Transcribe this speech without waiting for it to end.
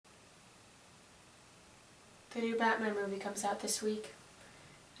The new Batman movie comes out this week.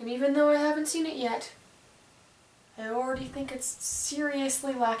 And even though I haven't seen it yet, I already think it's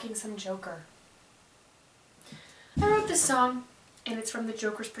seriously lacking some Joker. I wrote this song, and it's from the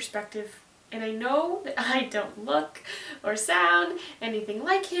Joker's perspective. And I know that I don't look or sound anything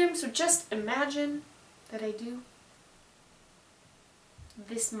like him, so just imagine that I do.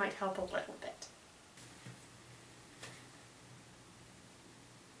 This might help a little bit.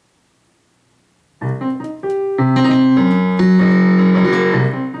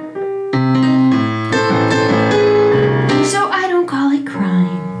 So I don't call it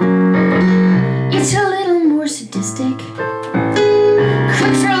crime. It's a little more sadistic.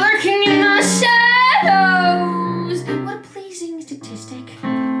 Crooks are lurking in the shadows. What a pleasing statistic.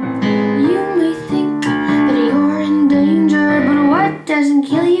 You may think that you're in danger, but what doesn't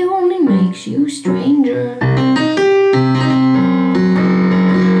kill you only makes you stranger.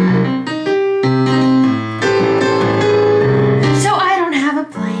 So I don't have a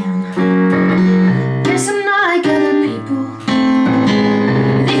plan. Guess I'm not like other people.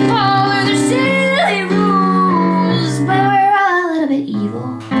 They follow their silly rules, but we're all a little bit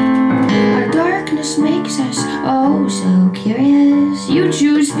evil. Our darkness makes us oh so curious. You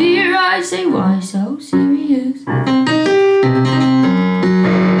choose fear, I say why so serious?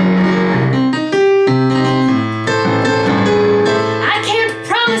 I can't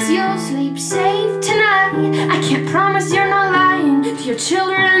promise you'll sleep safe tonight. I can't promise you're not lying to your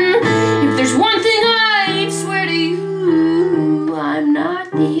children. If there's one thing I'd swear to you, I'm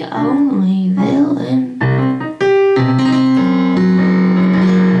not the only villain.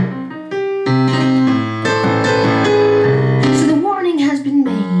 So the warning has been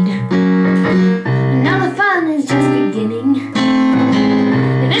made, and now the fun is just beginning.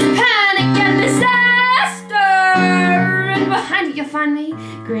 There's panic and disaster, and behind it you'll find me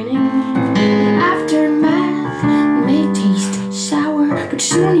grinning. The aftermath may taste sour, but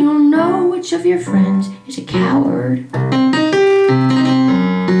soon you'll know which of your friends is a coward.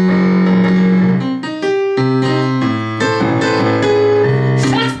 So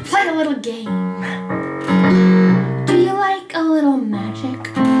let's play a little game. Do you like a little magic?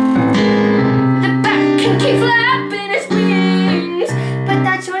 The bat can keep flapping his wings, but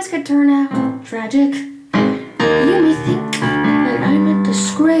that choice could turn out tragic. You may think that I'm a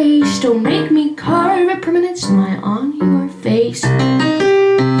disgrace. Don't make me carve a permanent smile on your face. I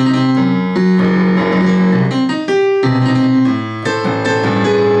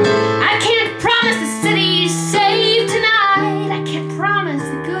can't promise the city's safe tonight. I can't promise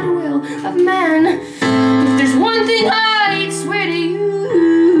the goodwill of man. If there's one thing I'd swear to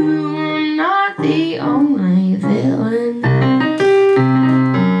you, I'm not the only villain.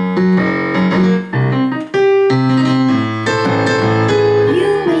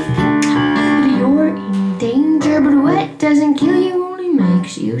 You may think that you're in danger, but what doesn't kill you only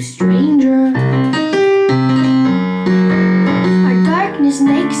makes you stranger. Our darkness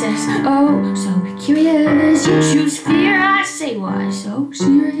makes us oh so curious. You choose fear, I say why so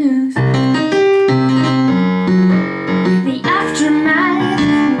serious? The aftermath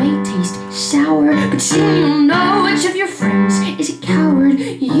may taste sour, but soon you'll know which of your friends is a coward.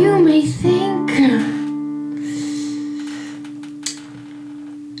 You may think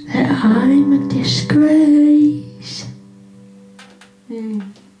that I'm a disgrace.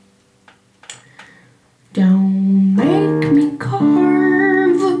 Don't make me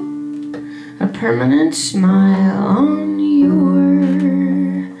carve a permanent smile on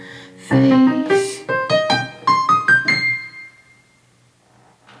your face.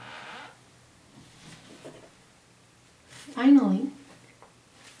 Finally,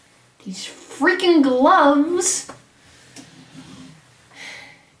 these freaking gloves.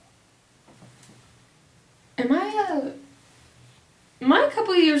 Am I a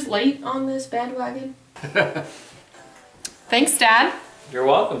couple of years late on this bandwagon? Thanks, Dad. You're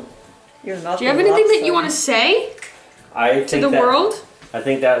welcome. You're not. Do you have anything that you want to say to the world? I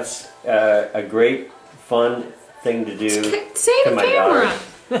think that's a great, fun thing to do. Say it to to my camera.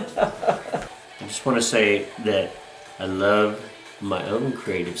 daughter. I just want to say that I love my own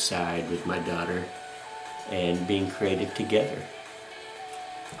creative side with my daughter and being creative together.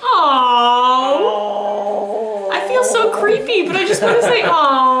 Aww. I feel so creepy, but I just want to say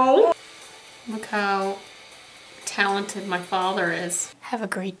aww. Look how talented my father is. Have a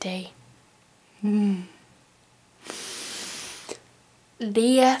great day.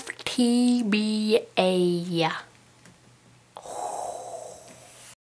 DFTBA.